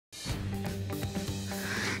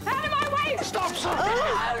Stop, sir!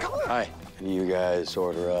 Hi. Can you guys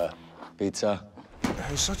order a pizza?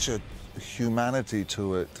 There's such a humanity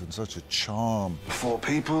to it and such a charm. 4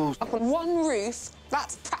 people. Up on one roof,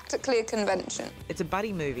 that's practically a convention. It's a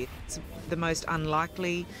buddy movie. It's the most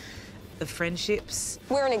unlikely of friendships.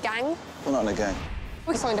 We're in a gang. We're not in a gang.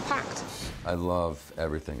 We signed a pact. I love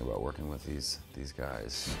everything about working with these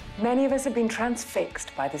guys. Many of us have been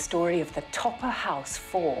transfixed by the story of the Topper House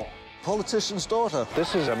 4. Politician's daughter.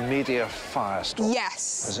 This is a media firestorm.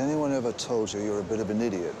 Yes. Has anyone ever told you you're a bit of an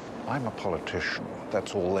idiot? I'm a politician.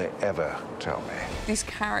 That's all they ever tell me. These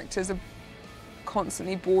characters are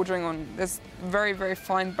constantly bordering on this very, very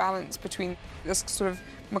fine balance between this sort of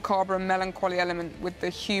macabre and melancholy element with the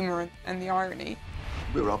humour and the irony.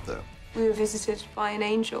 We were up there. We were visited by an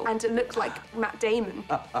angel, and it looked like Matt Damon.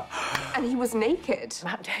 And he was naked.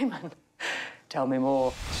 Matt Damon. Tell me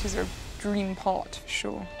more. She's a dream part, for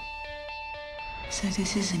sure. So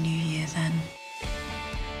this is a new year, then?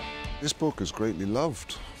 This book is greatly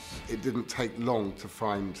loved. It didn't take long to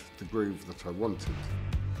find the groove that I wanted.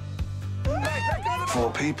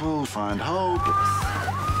 4 people find hope.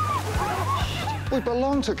 We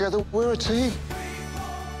belong together. We're a team.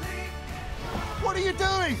 What are you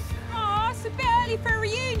doing? Aw, it's a bit early for a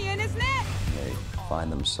reunion, isn't it? They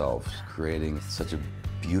find themselves creating such a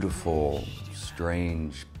beautiful,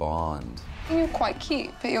 strange bond. You're quite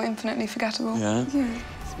cute, but you're infinitely forgettable. Yeah? Yeah.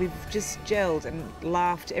 We've just gelled and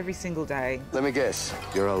laughed every single day. Let me guess.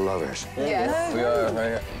 You're all lovers. Yes. We are,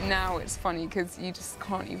 right? Now it's funny because you just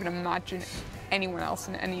can't even imagine anyone else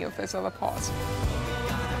in any of those other parts.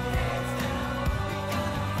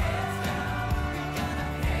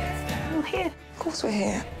 We're here. Of course we're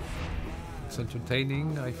here. It's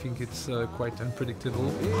entertaining. I think it's quite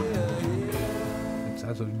unpredictable. It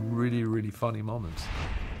has a really, really funny moments.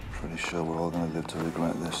 Pretty sure we're all going to live to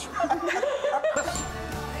regret this.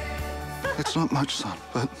 It's not much, son,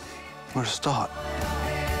 but we're a start.